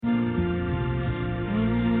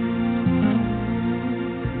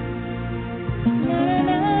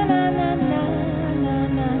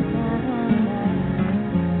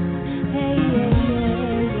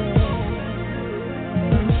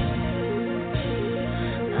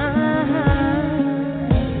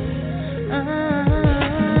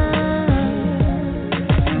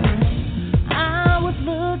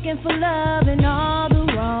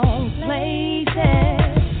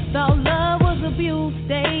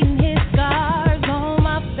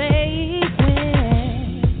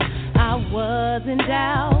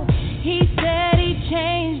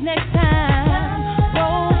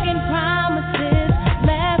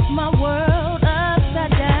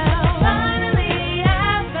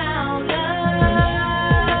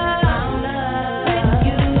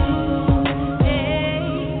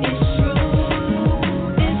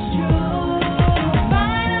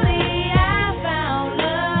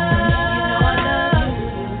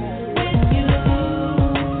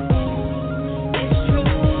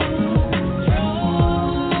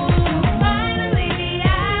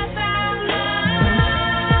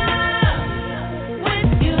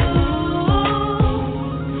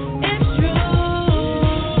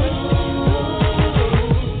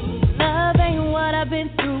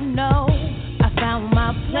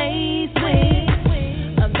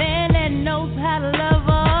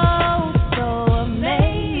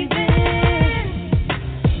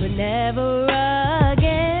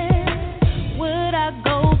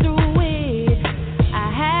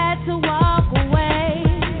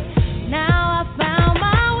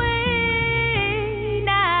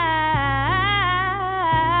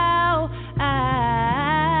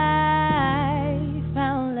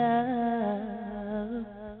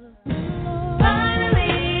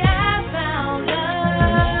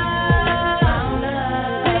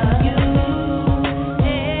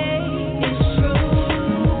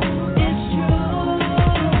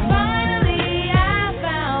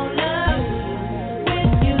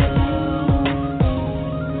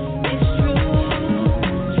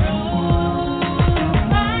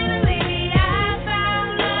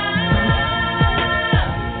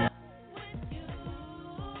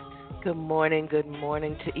Good morning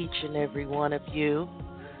to each and every one of you.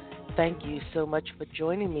 Thank you so much for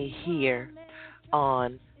joining me here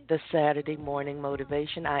on the Saturday Morning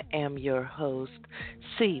Motivation. I am your host,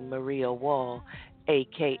 C. Maria Wall,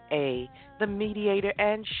 aka the mediator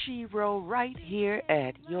and Shiro, right here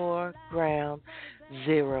at your ground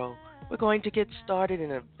zero. We're going to get started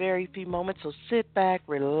in a very few moments, so sit back,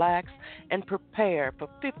 relax, and prepare for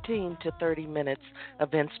 15 to 30 minutes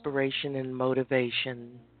of inspiration and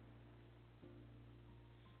motivation.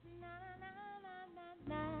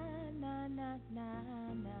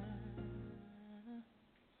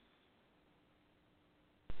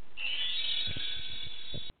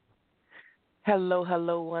 Hello,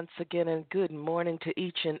 hello once again, and good morning to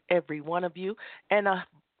each and every one of you, and a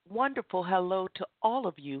wonderful hello to all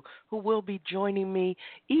of you who will be joining me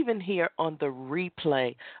even here on the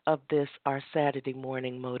replay of this, our Saturday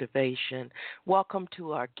morning motivation. Welcome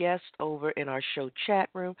to our guests over in our show chat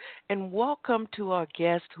room, and welcome to our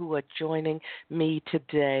guests who are joining me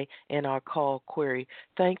today in our call query.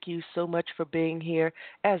 Thank you so much for being here.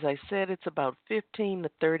 As I said, it's about 15 to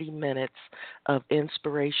 30 minutes of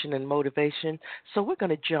inspiration and motivation. So we're going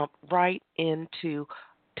to jump right into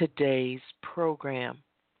today's program.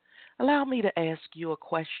 Allow me to ask you a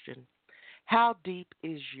question. How deep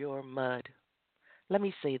is your mud? Let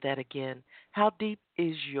me say that again. How deep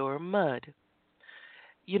is your mud?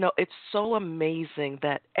 You know, it's so amazing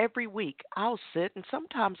that every week I'll sit and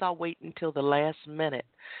sometimes I'll wait until the last minute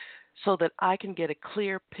so that I can get a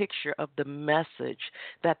clear picture of the message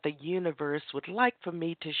that the universe would like for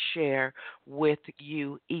me to share with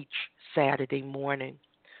you each Saturday morning.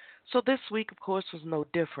 So this week, of course, was no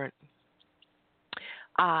different.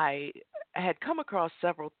 I had come across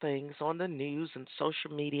several things on the news and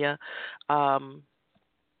social media and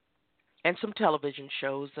some television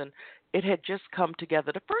shows, and it had just come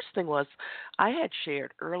together. The first thing was I had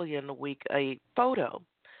shared earlier in the week a photo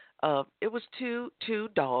of it was two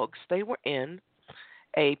dogs. They were in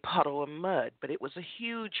a puddle of mud, but it was a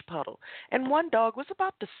huge puddle. And one dog was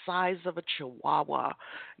about the size of a chihuahua,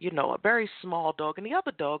 a very small dog, and the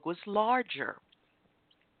other dog was larger.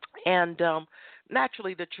 And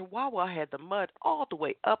naturally, the chihuahua had the mud all the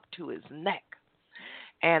way up to his neck.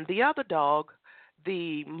 And the other dog,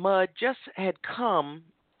 the mud just had come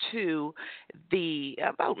to the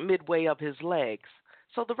about midway of his legs.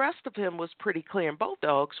 So the rest of him was pretty clear, and both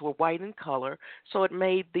dogs were white in color, so it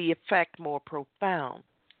made the effect more profound.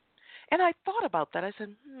 And I thought about that. I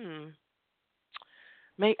said,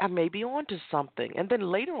 I may be onto something. And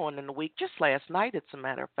then later on in the week, just last night, it's a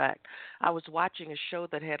matter of fact, I was watching a show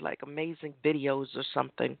that had like amazing videos or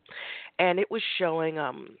something, and it was showing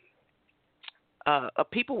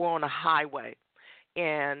people were on a highway,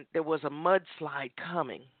 and there was a mudslide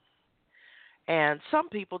coming. And some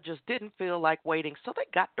people just didn't feel like waiting, so they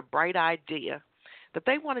got the bright idea that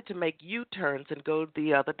they wanted to make U-turns and go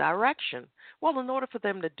the other direction. Well, in order for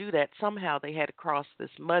them to do that, somehow they had to cross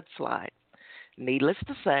this mudslide. Needless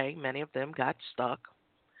to say, many of them got stuck.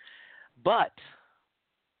 But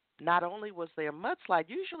not only was there a mudslide,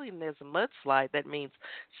 usually when there's a mudslide, that means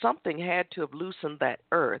something had to have loosened that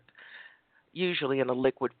earth, usually in a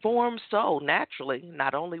liquid form. So naturally,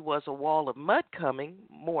 not only was a wall of mud coming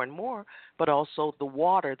more and more, but also the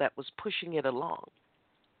water that was pushing it along.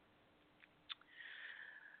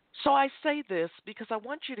 So I say this because I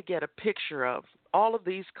want you to get a picture of all of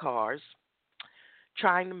these cars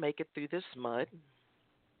trying to make it through this mud,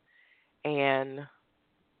 and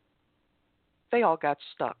they all got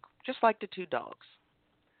stuck, just like the two dogs.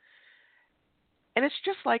 And it's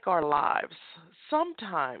just like our lives.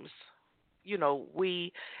 Sometimes,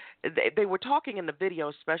 they were talking in the video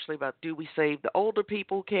especially about, do we save the older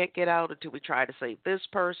people who can't get out, or do we try to save this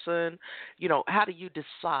person? How do you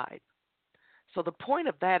decide? So the point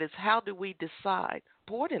of that is, how do we decide?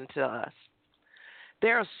 Important to us.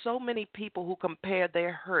 There are so many people who compare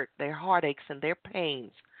their hurt, their heartaches, and their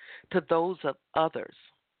pains to those of others.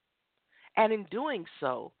 And in doing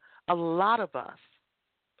so, a lot of us,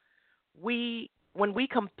 when we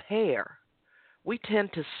compare, we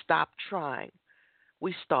tend to stop trying.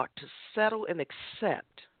 We start to settle and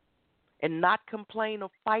accept and not complain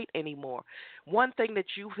or fight anymore. One thing that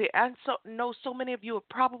you hear, and so many of you have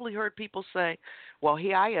probably heard people say, well,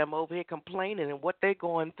 here I am over here complaining, and what they're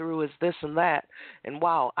going through is this and that. And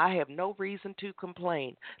wow, I have no reason to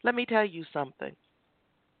complain. Let me tell you something.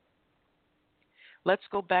 Let's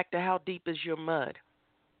go back to how deep is your mud.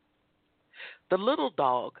 The little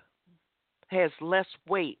dog has less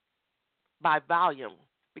weight by volume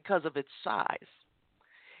because of its size.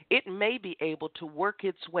 It may be able to work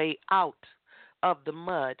its way out of the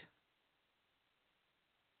mud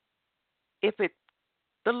if it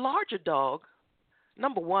The larger dog,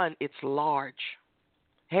 number one, it's large.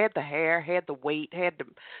 Had the hair, had the weight, had the,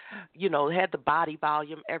 had the body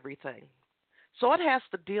volume, everything. So it has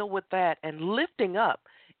to deal with that and lifting up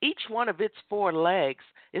each one of its four legs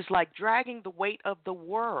is like dragging the weight of the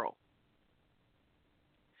world.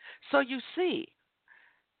 So you see,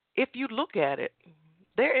 if you look at it,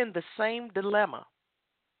 they're in the same dilemma.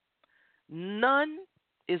 None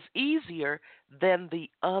is easier than the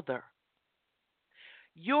other.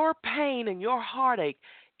 Your pain and your heartache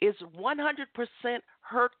is 100%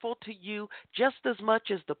 hurtful to you just as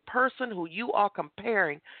much as the person who you are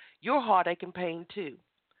comparing your heartache and pain to.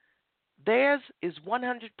 Theirs is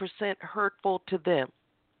 100% hurtful to them.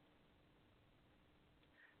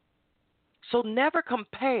 So never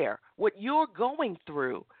compare what you're going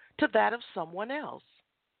through to that of someone else.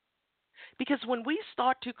 Because when we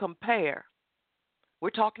start to compare, we're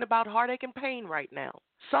talking about heartache and pain right now.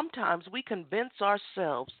 Sometimes we convince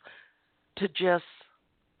ourselves to just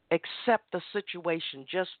accept the situation,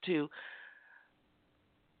 just to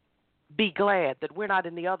be glad that we're not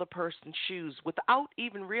in the other person's shoes without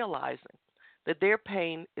even realizing that their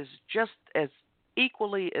pain is just as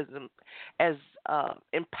equally as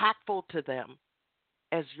impactful to them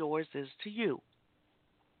as yours is to you.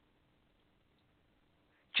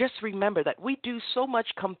 Just remember that we do so much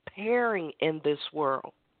comparing in this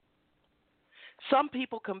world. Some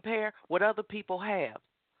people compare what other people have.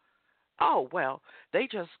 Oh, well, they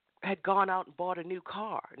just had gone out and bought a new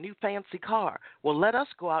car, a new fancy car. Well, let us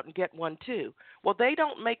go out and get one too. Well, they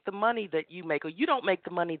don't make the money that you make, or you don't make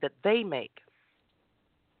the money that they make.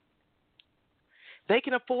 They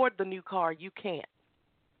can afford the new car, you can't.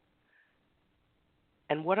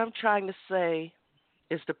 And what I'm trying to say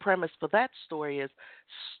is the premise for that story is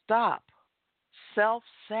stop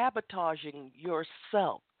self-sabotaging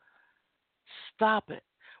yourself. Stop it.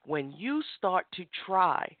 When you start to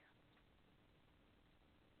try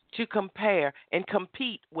to compare and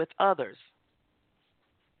compete with others,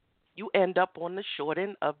 you end up on the short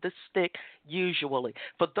end of the stick usually.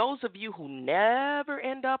 For those of you who never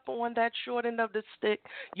end up on that short end of the stick,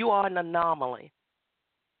 you are an anomaly.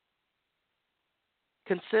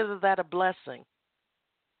 Consider that a blessing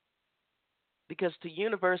because the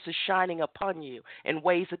universe is shining upon you in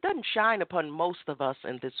ways it doesn't shine upon most of us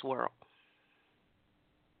in this world.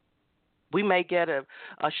 We may get a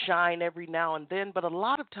shine every now and then, but a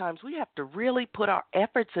lot of times we have to really put our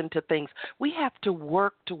efforts into things. We have to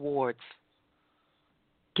work towards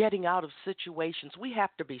getting out of situations. We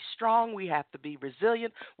have to be strong. We have to be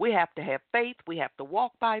resilient. We have to have faith. We have to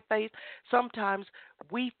walk by faith. Sometimes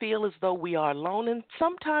we feel as though we are alone, and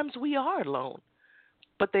sometimes we are alone.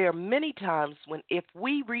 But there are many times when if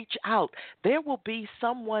we reach out, there will be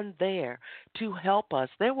someone there to help us.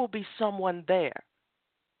 There will be someone there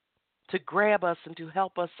to grab us and to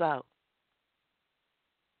help us out.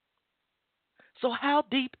 So how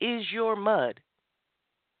deep is your mud?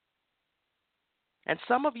 And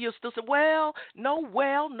some of you still say, well,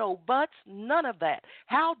 no buts, none of that.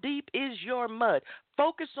 How deep is your mud?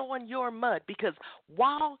 Focus on your mud because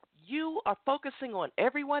while you are focusing on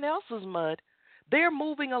everyone else's mud, they're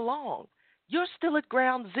moving along. You're still at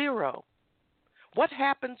ground zero. What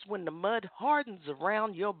happens when the mud hardens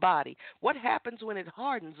around your body? What happens when it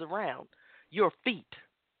hardens around your feet?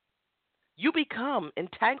 You become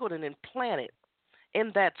entangled and implanted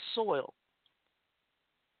in that soil.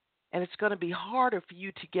 And it's going to be harder for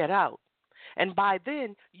you to get out. And by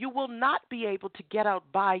then, you will not be able to get out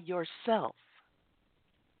by yourself.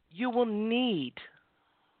 You will need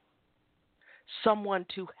someone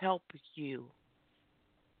to help you.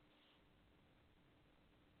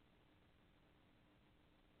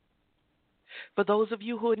 For those of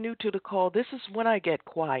you who are new to the call, this is when I get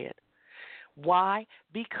quiet. Why?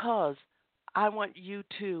 Because I want you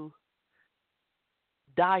to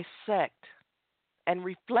dissect and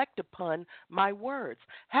reflect upon my words.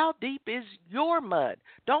 How deep is your mud?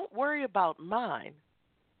 Don't worry about mine.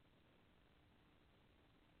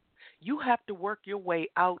 You have to work your way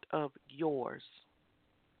out of yours.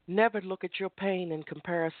 Never look at your pain in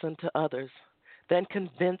comparison to others. Then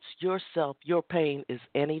convince yourself your pain is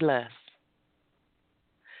any less.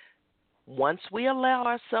 Once we allow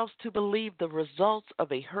ourselves to believe the results of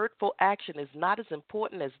a hurtful action is not as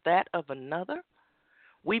important as that of another,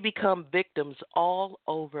 we become victims all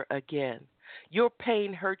over again. Your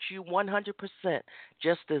pain hurts you 100%,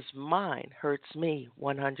 just as mine hurts me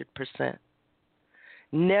 100%.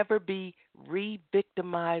 Never be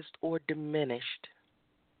re-victimized or diminished.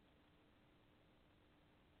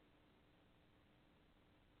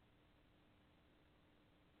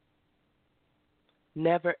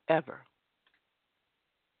 Never, ever.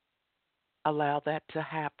 allow that to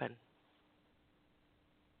happen.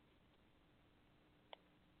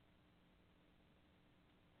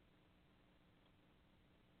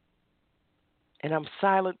 And I'm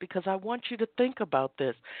silent because I want you to think about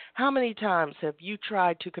this. How many times have you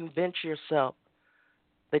tried to convince yourself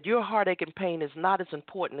that your heartache and pain is not as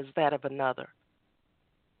important as that of another?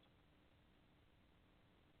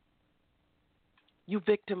 You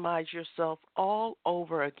victimize yourself all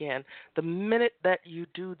over again the minute that you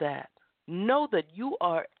do that. Know that you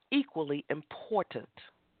are equally important.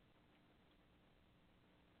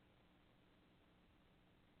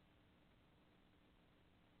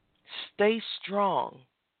 Stay strong.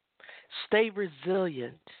 Stay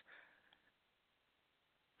resilient.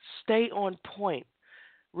 Stay on point.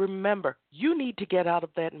 Remember, you need to get out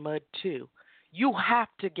of that mud too. You have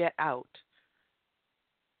to get out.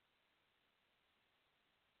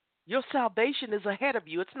 Your salvation is ahead of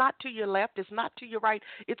you. It's not to your left, it's not to your right,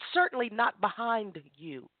 it's certainly not behind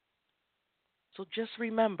you. So just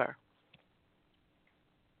remember,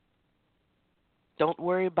 don't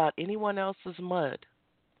worry about anyone else's mud.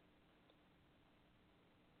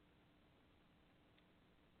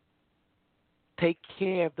 Take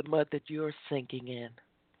care of the mud that you're sinking in.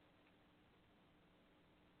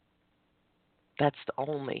 That's the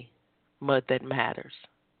only mud that matters.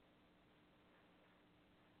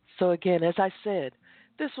 So, again, as I said,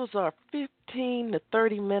 this was our 15 to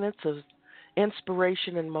 30 minutes of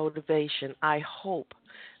inspiration and motivation. I hope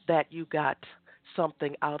that you got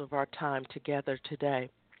something out of our time together today.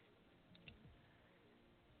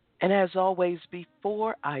 And as always,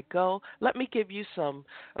 before I go, let me give you some,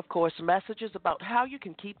 of course, messages about how you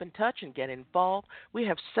can keep in touch and get involved. We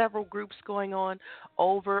have several groups going on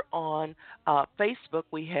over on Facebook.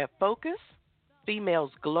 We have Focus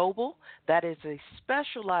Females Global. That is a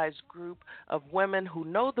specialized group of women who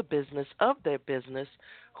know the business of their business,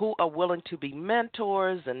 who are willing to be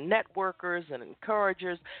mentors and networkers and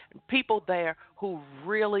encouragers, and people there who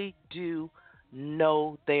really do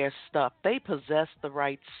know their stuff. They possess the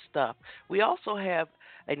right stuff. We also have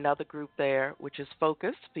another group there, which is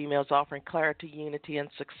Focus, Females Offering Clarity, Unity, and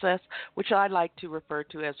Success, which I like to refer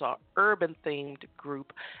to as our urban-themed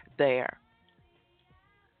group there.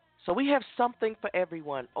 So we have something for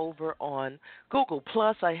everyone over on Google.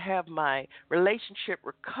 Plus, I have my relationship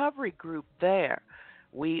recovery group there.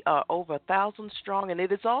 We are over 1,000 strong, and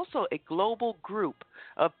it is also a global group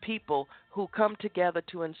of people who come together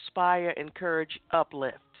to inspire, encourage,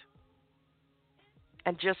 uplift,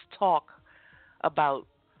 and just talk about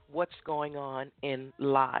what's going on in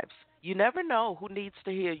lives. You never know who needs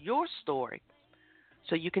to hear your story,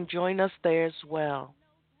 so you can join us there as well.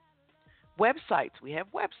 Websites. We have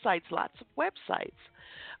websites, lots of websites.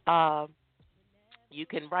 Uh, you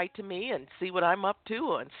can write to me and see what I'm up to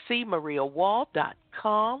on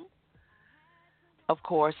cmariawall.com. Of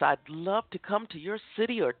course, I'd love to come to your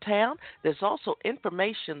city or town. There's also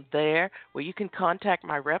information there where you can contact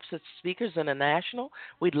my reps at Speakers International.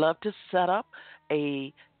 We'd love to set up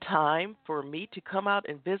a time for me to come out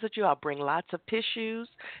and visit you. I'll bring lots of tissues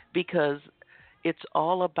because it's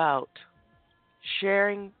all about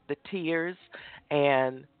sharing the tears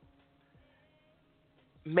and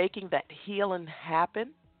making that healing happen.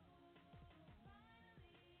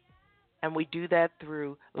 And we do that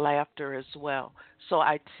through laughter as well. So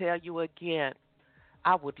I tell you again,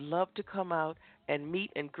 I would love to come out and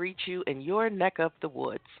meet and greet you in your neck of the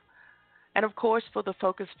woods. And of course, for the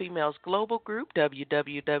Focus Females Global Group,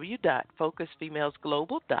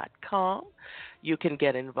 www.focusfemalesglobal.com. You can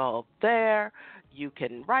get involved there. You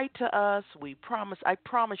can write to us. I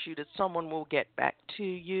promise you that someone will get back to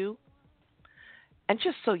you. And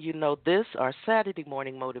just so you know this, our Saturday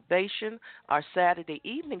morning motivation, our Saturday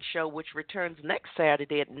evening show, which returns next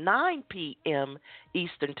Saturday at 9 p.m.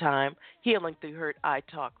 Eastern Time, Healing Through Hurt I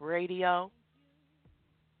Talk Radio.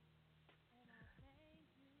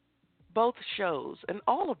 Both shows and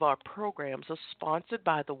all of our programs are sponsored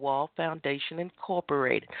by the Wall Foundation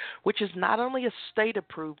Incorporated, which is not only a state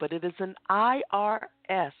approved, but it is an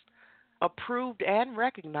IRS approved and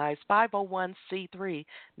recognized 501c3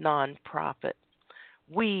 nonprofit.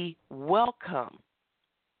 We welcome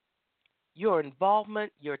your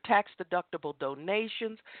involvement, your tax deductible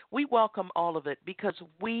donations. We welcome all of it because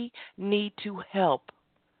we need to help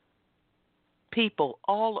people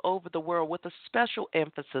all over the world with a special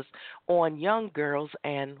emphasis on young girls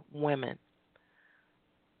and women.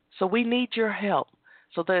 So we need your help.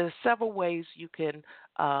 So there are several ways you can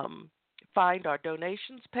find our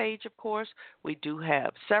donations page, of course. We do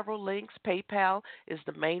have several links. PayPal is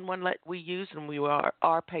the main one that we use, and we are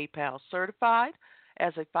PayPal certified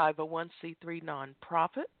as a 501c3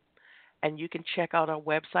 nonprofit. And you can check out our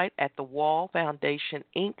website at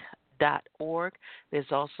thewallfoundationinc.org.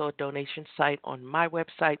 There's also a donation site on my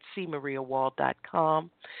website,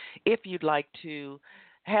 cmariawall.com. If you'd like to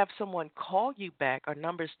have someone call you back, our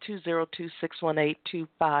number is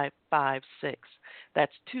 202-618-2556.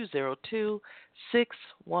 That's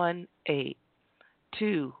 202-618-2556.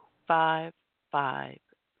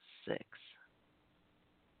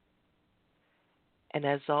 And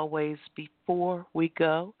as always, before we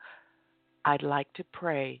go, I'd like to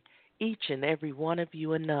pray each and every one of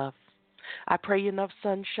you enough. I pray enough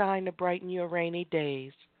sunshine to brighten your rainy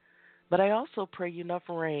days, but I also pray enough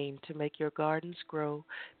rain to make your gardens grow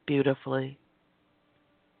beautifully.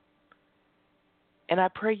 And I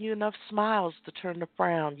pray you enough smiles to turn the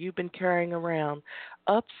frown you've been carrying around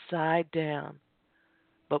upside down.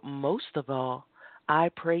 But most of all, I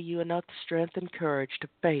pray you enough strength and courage to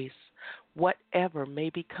face whatever may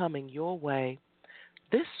be coming your way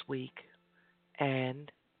this week and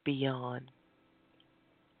beyond.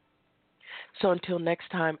 So until next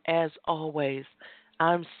time, as always,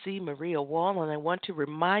 I'm C. Maria Wall, and I want to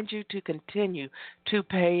remind you to continue to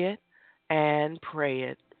pay it and pray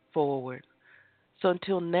it forward. So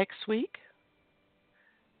until next week,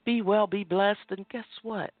 be well, be blessed, and guess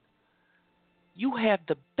what? You have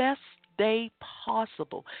the best day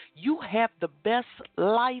possible. You have the best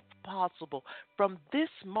life possible from this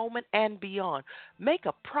moment and beyond. Make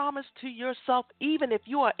a promise to yourself, even if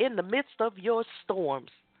you are in the midst of your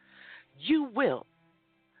storms. You will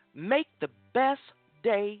make the best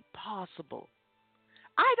day possible.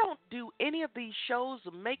 I don't do any of these shows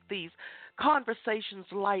or make these conversations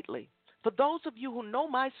lightly. For those of you who know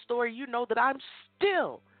my story, you know that I'm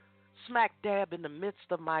still smack dab in the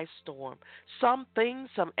midst of my storm. Some things,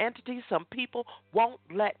 some entities, some people won't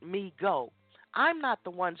let me go. I'm not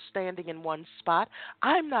the one standing in one spot.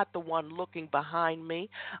 I'm not the one looking behind me.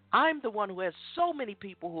 I'm the one who has so many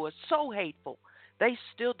people who are so hateful. They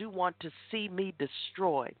still do want to see me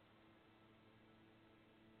destroyed.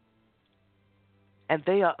 And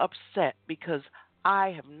they are upset because I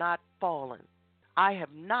have not fallen. I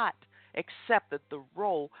have not accepted the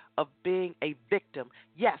role of being a victim.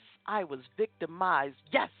 Yes, I was victimized.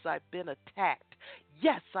 Yes, I've been attacked.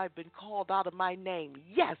 Yes, I've been called out of my name.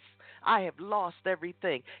 Yes, I have lost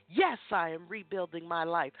everything. Yes, I am rebuilding my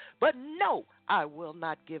life. But no, I will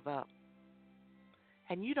not give up.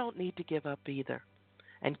 And you don't need to give up either.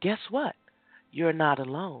 And guess what? You're not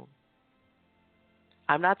alone.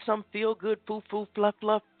 I'm not some feel-good, foo-foo,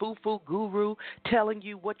 fluff-fluff, foo-foo guru telling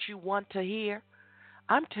you what you want to hear.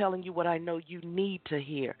 I'm telling you what I know you need to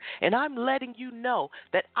hear. And I'm letting you know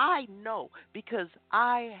that I know because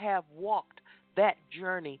I have walked that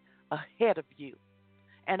journey ahead of you.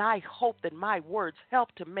 And I hope that my words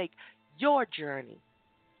help to make your journey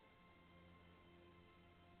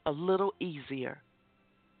a little easier.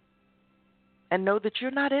 And know that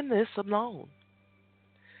you're not in this alone.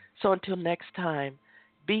 So until next time,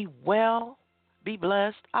 be well, be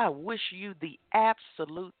blessed. I wish you the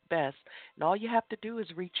absolute best. And all you have to do is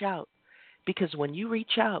reach out. Because when you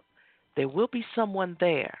reach out, there will be someone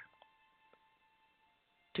there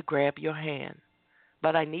to grab your hand.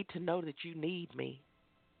 But I need to know that you need me.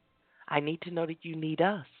 I need to know that you need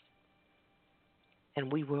us.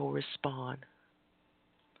 And we will respond.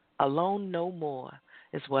 Alone no more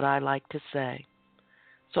is what I like to say.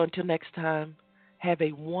 So until next time, have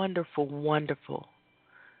a wonderful, wonderful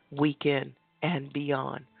weekend and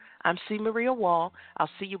beyond. I'm C. Maria Wall. I'll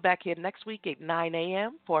see you back here next week at 9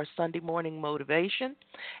 a.m. for our Sunday morning motivation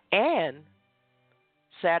and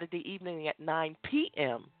Saturday evening at 9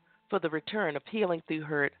 p.m. for the return of Healing Through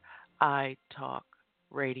Hurt I Talk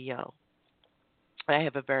Radio. I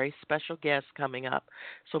have a very special guest coming up,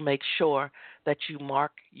 so make sure that you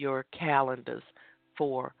mark your calendars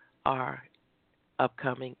for our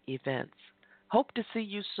upcoming events. Hope to see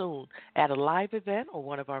you soon at a live event or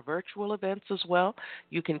one of our virtual events as well.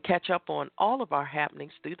 You can catch up on all of our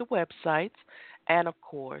happenings through the websites and, of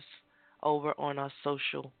course, over on our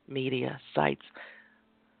social media sites.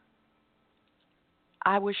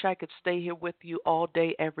 I wish I could stay here with you all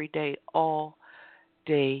day, every day, all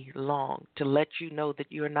day long to let you know that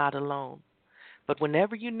you're not alone. But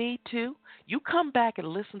whenever you need to, you come back and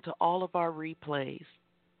listen to all of our replays.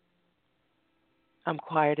 I'm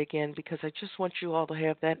quiet again because I just want you all to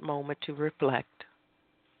have that moment to reflect.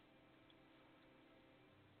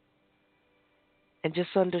 And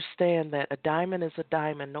just understand that a diamond is a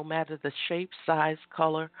diamond, no matter the shape, size,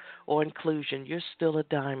 color, or inclusion. You're still a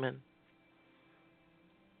diamond.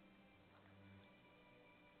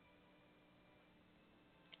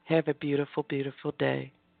 Have a beautiful, beautiful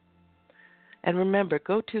day. And remember,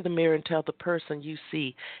 go to the mirror and tell the person you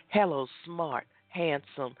see, hello, smart,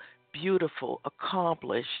 handsome, beautiful,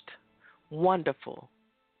 accomplished, wonderful,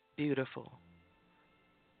 beautiful,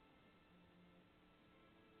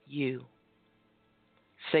 you.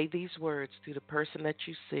 Say these words to the person that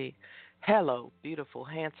you see. Hello, beautiful,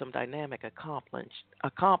 handsome, dynamic,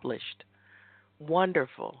 accomplished,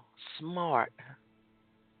 wonderful, smart,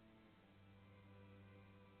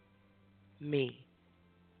 me.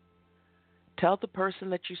 Tell the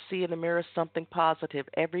person that you see in the mirror something positive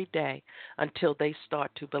every day until they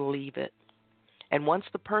start to believe it. And once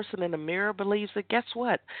the person in the mirror believes it, guess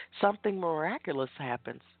what? Something miraculous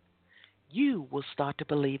happens. You will start to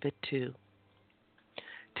believe it too.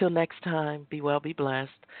 Till next time, be well, be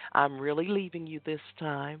blessed. I'm really leaving you this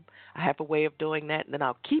time. I have a way of doing that, and then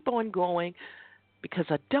I'll keep on going because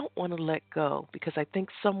I don't want to let go because I think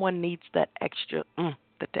someone needs that extra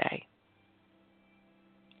today.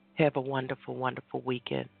 Have a wonderful, wonderful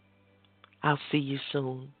weekend. I'll see you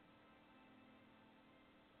soon.